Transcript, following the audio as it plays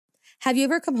Have you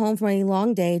ever come home from a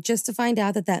long day just to find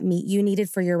out that meat you needed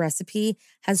for your recipe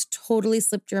has totally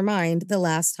slipped your mind the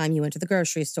last time you went to the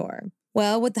grocery store?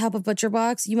 Well, with the help of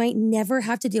ButcherBox, you might never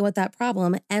have to deal with that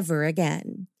problem ever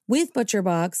again. With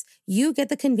ButcherBox, you get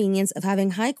the convenience of having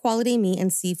high-quality meat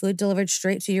and seafood delivered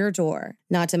straight to your door.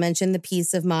 Not to mention the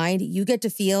peace of mind you get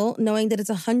to feel knowing that it's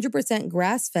 100%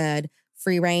 grass-fed,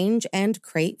 free-range, and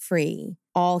crate-free.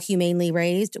 All humanely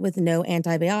raised with no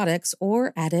antibiotics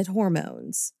or added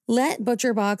hormones. Let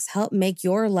ButcherBox help make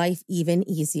your life even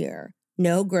easier.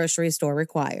 No grocery store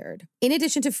required. In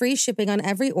addition to free shipping on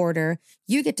every order,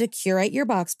 you get to curate your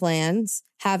box plans,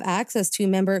 have access to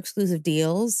member-exclusive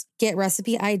deals, get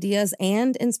recipe ideas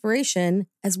and inspiration,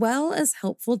 as well as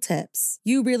helpful tips.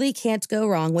 You really can't go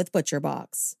wrong with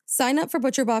ButcherBox. Sign up for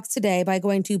ButcherBox today by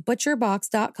going to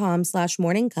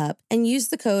butcherbox.com/morningcup and use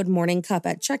the code morningcup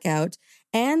at checkout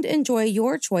and enjoy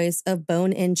your choice of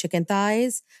bone-in chicken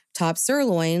thighs, top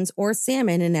sirloins, or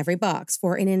salmon in every box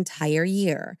for an entire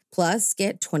year. Plus,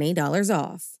 get $20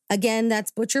 off. Again,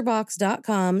 that's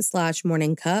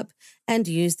butcherbox.com/morningcup and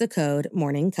use the code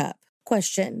morningcup.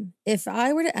 Question: if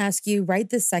I were to ask you right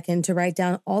this second to write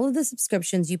down all of the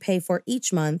subscriptions you pay for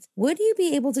each month, would you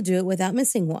be able to do it without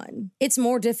missing one? It's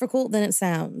more difficult than it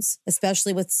sounds,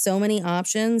 especially with so many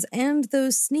options and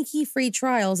those sneaky free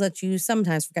trials that you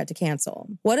sometimes forget to cancel.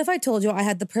 What if I told you I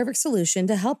had the perfect solution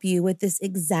to help you with this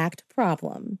exact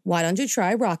problem? Why don't you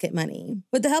try Rocket Money?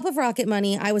 With the help of Rocket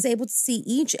Money, I was able to see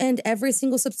each and every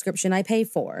single subscription I pay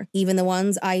for, even the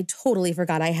ones I totally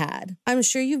forgot I had. I'm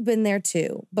sure you've been there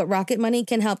too, but Rocket Money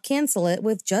can help cancel it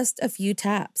with just a few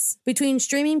taps. Between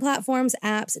streaming platforms,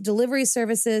 apps, delivery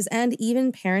services, and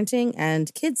even parenting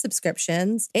and kids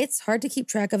subscriptions, it's hard to keep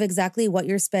track of exactly what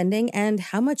you're spending and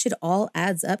how much it all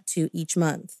adds up to each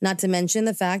month. Not to mention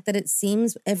the fact that it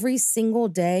seems every single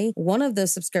day, one of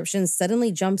those subscriptions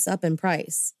suddenly jumps up in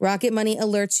price. Rocket Money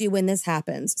alerts you when this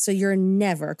happens, so you're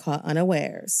never caught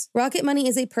unawares. Rocket Money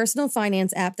is a personal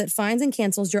finance app that finds and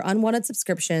cancels your unwanted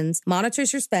subscriptions,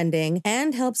 monitors your spending,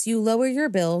 and helps you lower your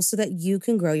bills so that you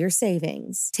can grow your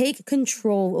savings. Take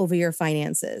control over your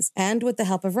finances, and with the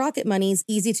help of Rocket Money's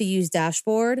easy-to-use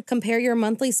dashboard, compare your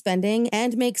monthly spending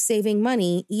and make saving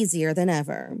money easier than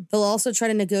ever. They'll also try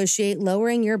to negotiate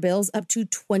lowering your bills up to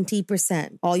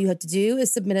 20%. All you have to do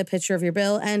is submit a picture of your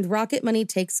bill, and Rocket Money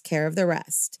takes care of the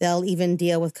rest. They'll even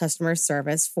deal with customer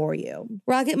service for you.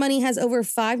 Rocket Money has over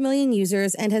 5 million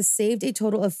users and has saved a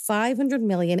total of $500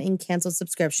 million in canceled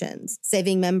subscriptions,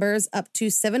 saving members up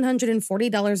to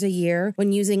 $740 a year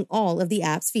when using all of the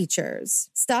app's features.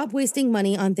 Stop wasting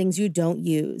money on things you don't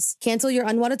use. Cancel your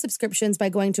unwanted subscriptions by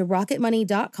going to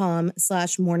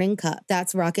rocketmoney.com/morningcup.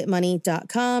 That's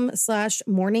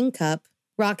rocketmoney.com/morningcup.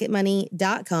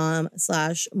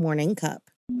 rocketmoney.com/morningcup.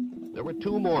 There were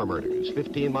two more murders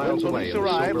 15 miles away. When police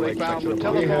arrived, they found the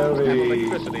telephones and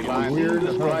electricity lines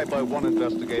described by one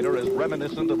investigator as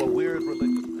reminiscent of a weird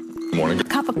religion. Morning.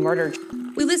 Cup of murder.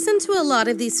 We listen to a lot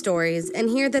of these stories and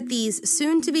hear that these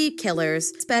soon-to-be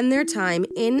killers spend their time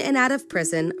in and out of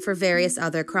prison for various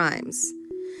other crimes.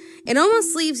 It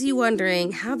almost leaves you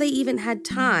wondering how they even had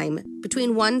time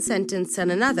between one sentence and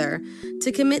another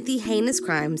to commit the heinous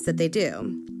crimes that they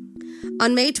do.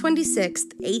 On May 26,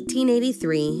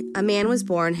 1883, a man was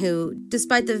born who,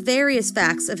 despite the various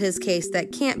facts of his case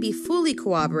that can't be fully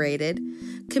corroborated,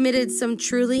 committed some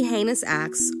truly heinous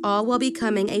acts, all while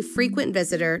becoming a frequent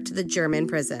visitor to the German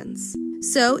prisons.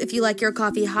 So, if you like your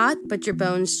coffee hot but your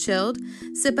bones chilled,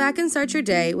 sit back and start your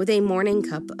day with a morning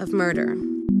cup of murder.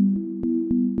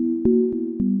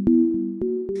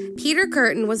 Peter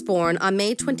Curtin was born on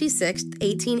May 26,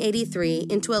 1883,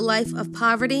 into a life of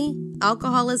poverty,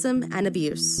 alcoholism, and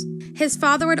abuse. His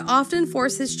father would often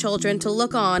force his children to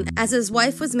look on as his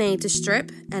wife was made to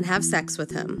strip and have sex with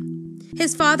him.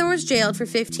 His father was jailed for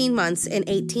 15 months in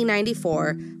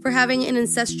 1894 for having an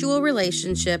incestual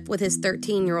relationship with his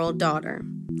 13-year-old daughter.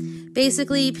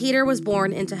 Basically, Peter was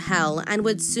born into hell and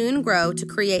would soon grow to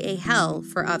create a hell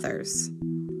for others.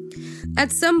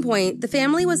 At some point, the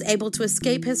family was able to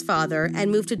escape his father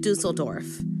and move to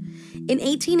Dusseldorf. In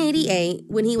 1888,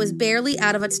 when he was barely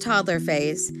out of its toddler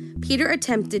phase, Peter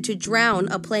attempted to drown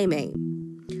a playmate.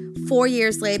 4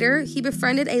 years later, he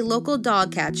befriended a local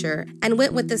dog catcher and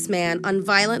went with this man on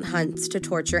violent hunts to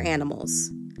torture animals.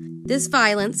 This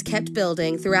violence kept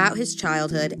building throughout his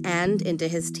childhood and into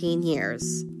his teen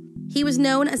years. He was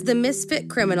known as the misfit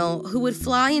criminal who would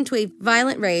fly into a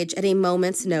violent rage at a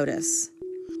moment's notice.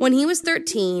 When he was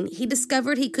 13, he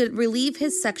discovered he could relieve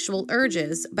his sexual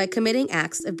urges by committing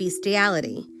acts of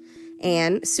bestiality,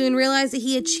 and soon realized that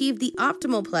he achieved the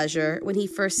optimal pleasure when he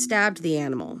first stabbed the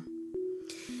animal.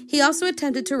 He also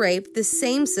attempted to rape the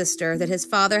same sister that his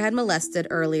father had molested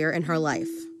earlier in her life.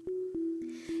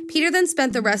 Peter then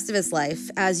spent the rest of his life,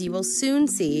 as you will soon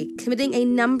see, committing a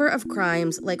number of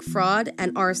crimes like fraud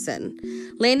and arson,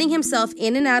 landing himself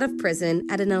in and out of prison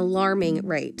at an alarming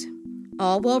rate,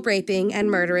 all while raping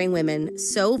and murdering women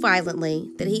so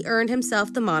violently that he earned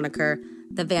himself the moniker,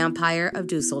 the Vampire of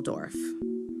Dusseldorf.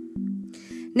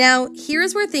 Now,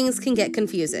 here's where things can get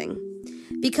confusing.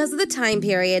 Because of the time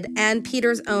period and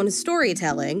Peter's own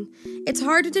storytelling, it's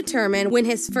hard to determine when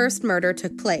his first murder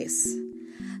took place.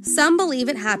 Some believe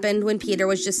it happened when Peter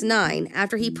was just 9,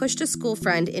 after he pushed a school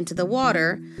friend into the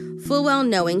water, full well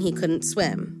knowing he couldn't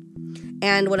swim.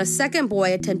 And when a second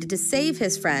boy attempted to save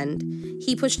his friend,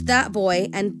 he pushed that boy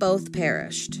and both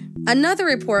perished. Another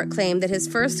report claimed that his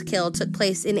first kill took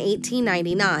place in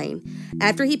 1899,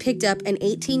 after he picked up an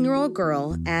 18-year-old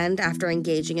girl and, after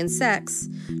engaging in sex,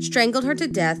 strangled her to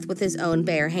death with his own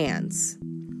bare hands.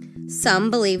 Some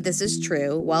believe this is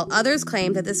true, while others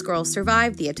claim that this girl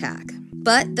survived the attack.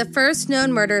 But the first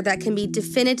known murder that can be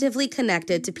definitively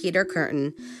connected to Peter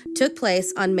Kürten took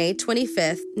place on May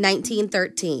 25,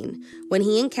 1913, when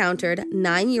he encountered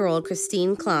 9-year-old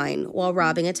Christine Klein while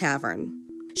robbing a tavern.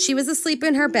 She was asleep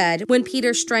in her bed when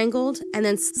Peter strangled and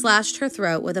then slashed her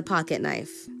throat with a pocket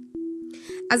knife.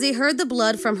 As he heard the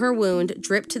blood from her wound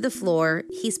drip to the floor,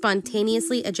 he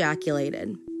spontaneously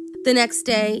ejaculated. The next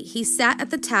day, he sat at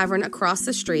the tavern across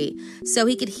the street so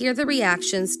he could hear the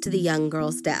reactions to the young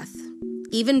girl's death,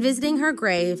 even visiting her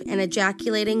grave and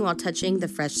ejaculating while touching the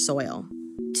fresh soil.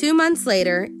 2 months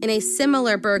later, in a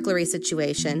similar burglary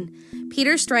situation,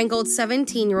 Peter strangled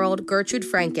 17-year-old Gertrude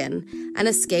Franken and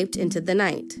escaped into the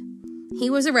night. He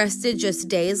was arrested just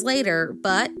days later,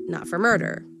 but not for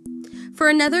murder, for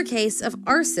another case of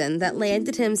arson that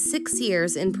landed him 6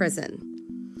 years in prison.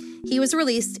 He was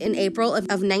released in April of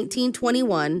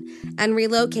 1921 and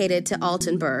relocated to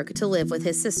Altenburg to live with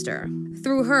his sister.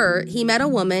 Through her, he met a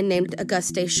woman named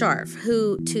Auguste Scharf,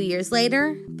 who, 2 years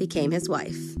later, became his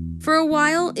wife. For a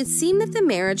while, it seemed that the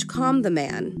marriage calmed the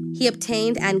man. He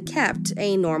obtained and kept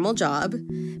a normal job,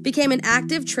 became an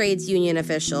active trades union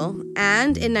official,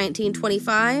 and in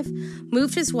 1925,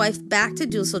 moved his wife back to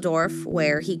Dusseldorf,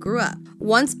 where he grew up.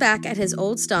 Once back at his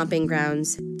old stomping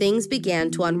grounds, things began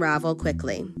to unravel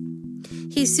quickly.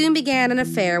 He soon began an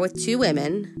affair with 2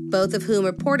 women, both of whom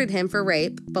reported him for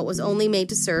rape, but was only made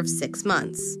to serve 6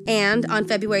 months. And on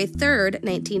February 3rd,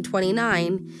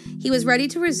 1929, he was ready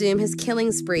to resume his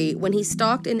killing spree when he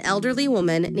stalked an elderly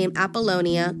woman named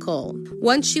Apollonia Cole.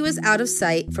 Once she was out of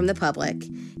sight from the public,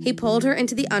 he pulled her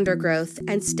into the undergrowth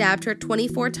and stabbed her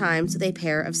 24 times with a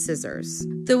pair of scissors.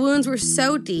 The wounds were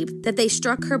so deep that they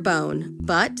struck her bone,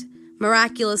 but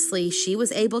miraculously, she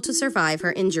was able to survive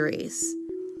her injuries.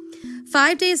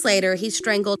 5 days later, he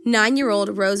strangled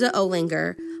 9-year-old Rosa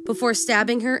Olinger before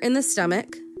stabbing her in the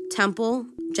stomach, temple,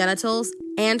 genitals,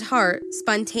 and heart,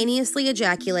 spontaneously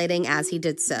ejaculating as he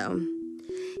did so.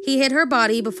 He hid her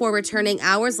body before returning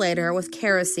hours later with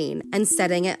kerosene and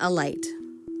setting it alight.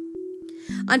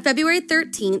 On February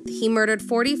 13th, he murdered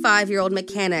 45-year-old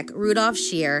mechanic Rudolf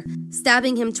Scheer,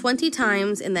 stabbing him 20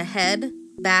 times in the head,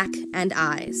 back, and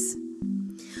eyes.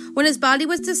 When his body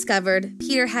was discovered,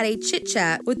 Peter had a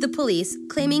chit-chat with the police,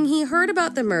 claiming he heard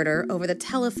about the murder over the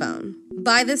telephone.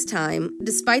 By this time,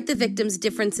 despite the victims'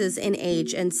 differences in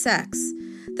age and sex,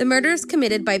 the murders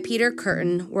committed by Peter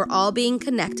Kürten were all being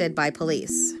connected by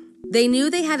police. They knew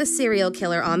they had a serial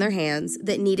killer on their hands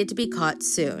that needed to be caught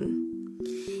soon.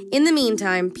 In the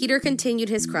meantime, Peter continued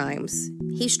his crimes.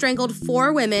 He strangled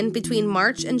 4 women between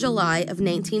March and July of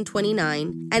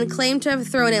 1929 and claimed to have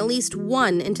thrown at least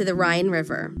 1 into the Rhine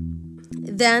River.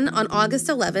 Then, on August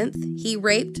 11th, he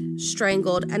raped,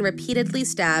 strangled, and repeatedly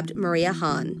stabbed Maria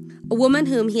Hahn, a woman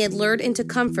whom he had lured into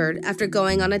comfort after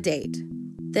going on a date,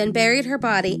 then buried her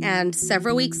body and,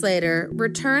 several weeks later,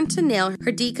 returned to nail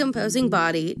her decomposing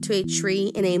body to a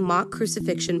tree in a mock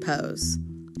crucifixion pose.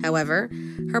 However,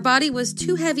 her body was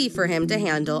too heavy for him to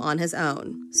handle on his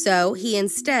own, so he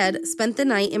instead spent the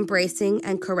night embracing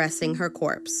and caressing her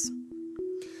corpse.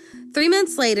 3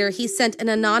 months later, he sent an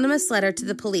anonymous letter to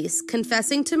the police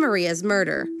confessing to Maria's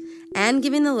murder and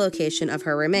giving the location of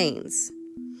her remains.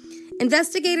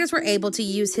 Investigators were able to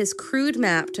use his crude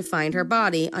map to find her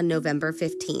body on November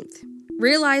 15th.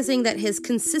 Realizing that his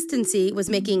consistency was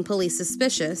making police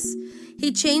suspicious,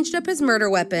 he changed up his murder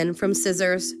weapon from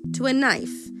scissors to a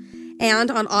knife, and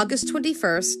on August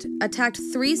 21st, attacked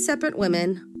 3 separate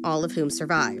women, all of whom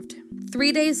survived.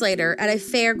 3 days later, at a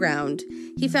fairground,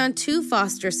 he found 2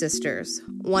 foster sisters,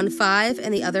 one 5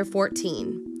 and the other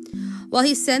 14. While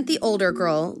he sent the older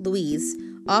girl, Louise,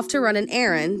 Off to run an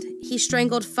errand, he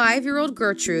strangled 5-year-old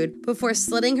Gertrude before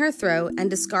slitting her throat and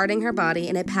discarding her body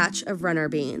in a patch of runner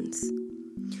beans.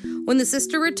 When the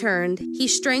sister returned, he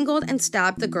strangled and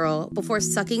stabbed the girl before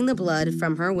sucking the blood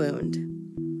from her wound.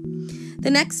 The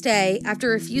next day, after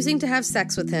refusing to have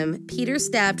sex with him, Peter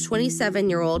stabbed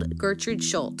 27-year-old Gertrude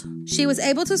Schult. She was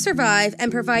able to survive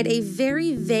and provide a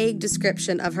very vague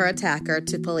description of her attacker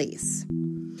to police.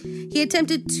 He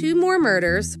attempted 2 more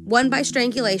murders, one by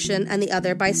strangulation and the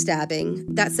other by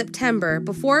stabbing, that September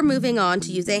before moving on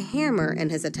to use a hammer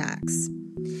in his attacks.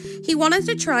 He wanted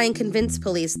to try and convince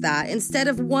police that, instead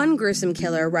of one gruesome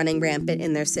killer running rampant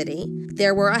in their city,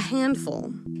 there were a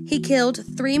handful. He killed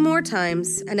 3 more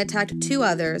times and attacked 2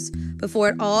 others before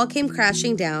it all came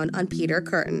crashing down on Peter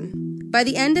Curtin. By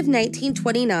the end of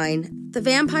 1929, the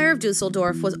vampire of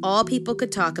Dusseldorf was all people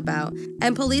could talk about,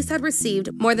 and police had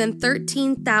received more than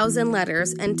 13,000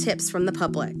 letters and tips from the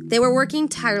public. They were working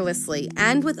tirelessly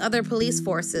and with other police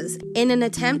forces in an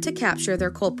attempt to capture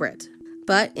their culprit.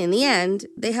 But in the end,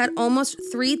 they had almost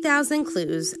 3,000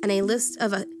 clues and a list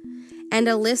of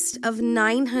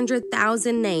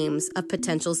 900,000 names of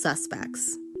potential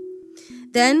suspects.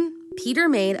 Then, Peter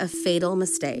made a fatal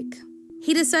mistake.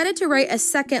 He decided to write a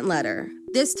second letter,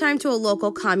 this time to a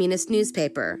local communist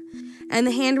newspaper, and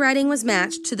the handwriting was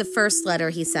matched to the first letter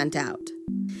he sent out.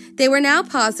 They were now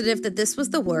positive that this was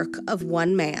the work of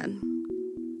one man.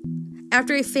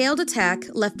 After a failed attack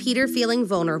left Peter feeling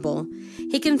vulnerable,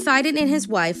 he confided in his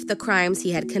wife the crimes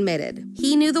he had committed.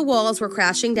 He knew the walls were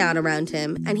crashing down around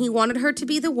him, and he wanted her to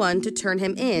be the one to turn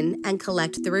him in and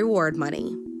collect the reward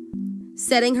money.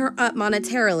 Setting her up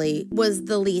monetarily was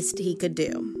the least he could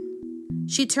do.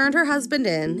 She turned her husband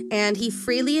in, and he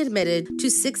freely admitted to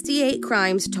 68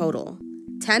 crimes total,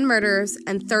 10 murders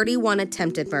and 31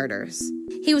 attempted murders.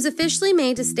 He was officially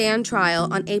made to stand trial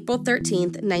on April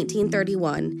 13,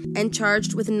 1931, and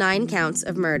charged with 9 counts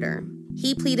of murder.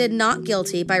 He pleaded not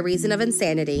guilty by reason of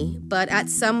insanity, but at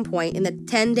some point in the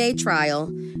 10-day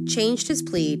trial, changed his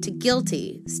plea to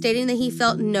guilty, stating that he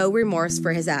felt no remorse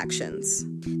for his actions.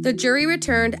 The jury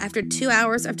returned after 2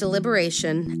 hours of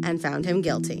deliberation and found him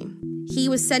guilty. He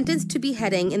was sentenced to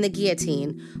beheading in the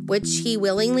guillotine, which he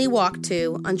willingly walked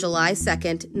to on July 2,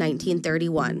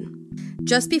 1931.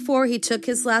 Just before he took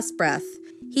his last breath,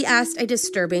 he asked a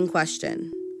disturbing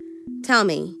question. "Tell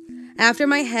me, after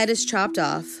my head is chopped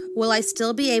off, will I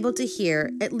still be able to hear,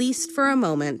 at least for a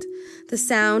moment, the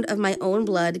sound of my own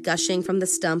blood gushing from the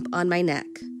stump on my neck?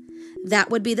 That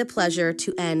would be the pleasure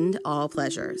to end all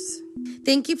pleasures."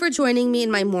 Thank you for joining me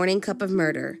in my morning cup of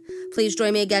murder. Please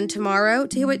join me again tomorrow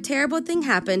to hear what terrible thing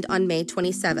happened on May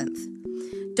 27th.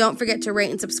 Don't forget to rate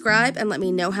and subscribe and let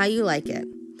me know how you like it.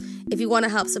 If you want to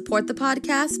help support the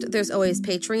podcast, there's always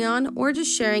Patreon or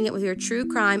just sharing it with your true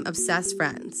crime obsessed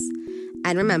friends.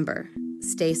 And remember,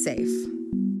 stay safe.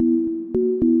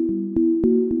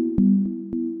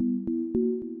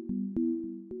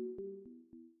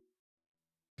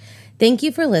 Thank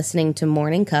you for listening to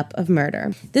Morning Cup of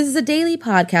Murder. This is a daily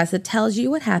podcast that tells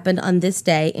you what happened on this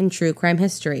day in true crime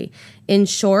history. In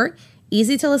short,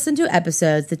 easy to listen to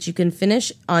episodes that you can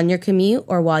finish on your commute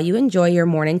or while you enjoy your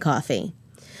morning coffee.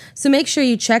 So make sure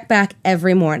you check back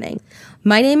every morning.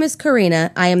 My name is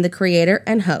Karina. I am the creator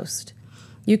and host.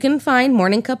 You can find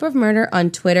Morning Cup of Murder on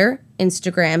Twitter,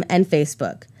 Instagram, and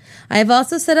Facebook. I have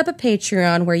also set up a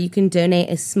Patreon where you can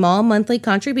donate a small monthly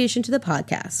contribution to the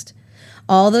podcast.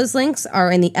 All those links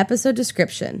are in the episode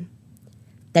description.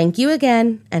 Thank you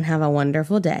again, and have a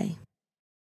wonderful day.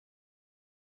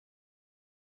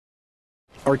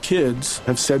 Our kids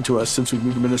have said to us since we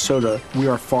moved to Minnesota, we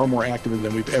are far more active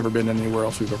than we've ever been anywhere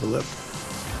else we've ever lived.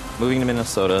 Moving to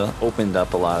Minnesota opened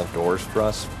up a lot of doors for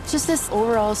us. Just this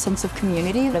overall sense of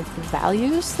community, of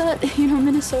values that,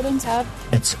 Minnesotans have.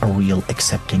 It's a real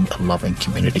accepting, loving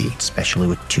community, especially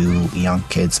with 2 young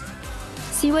kids.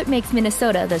 See what makes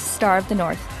Minnesota the star of the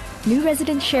North. New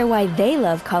residents share why they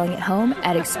love calling it home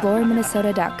at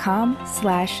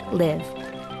exploreminnesota.com/live.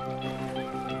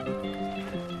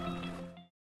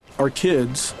 Our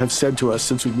kids have said to us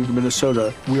since we moved to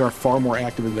Minnesota, we are far more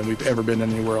active than we've ever been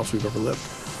anywhere else we've ever lived.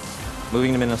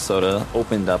 Moving to Minnesota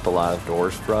opened up a lot of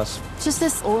doors for us. Just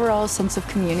this overall sense of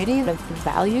community, of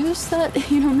values that,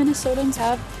 Minnesotans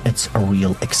have. It's a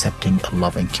real accepting,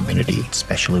 loving community,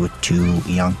 especially with 2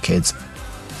 young kids.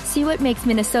 See what makes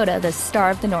Minnesota the star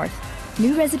of the North.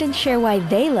 New residents share why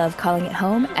they love calling it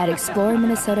home at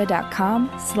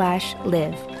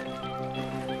exploreminnesota.com/live.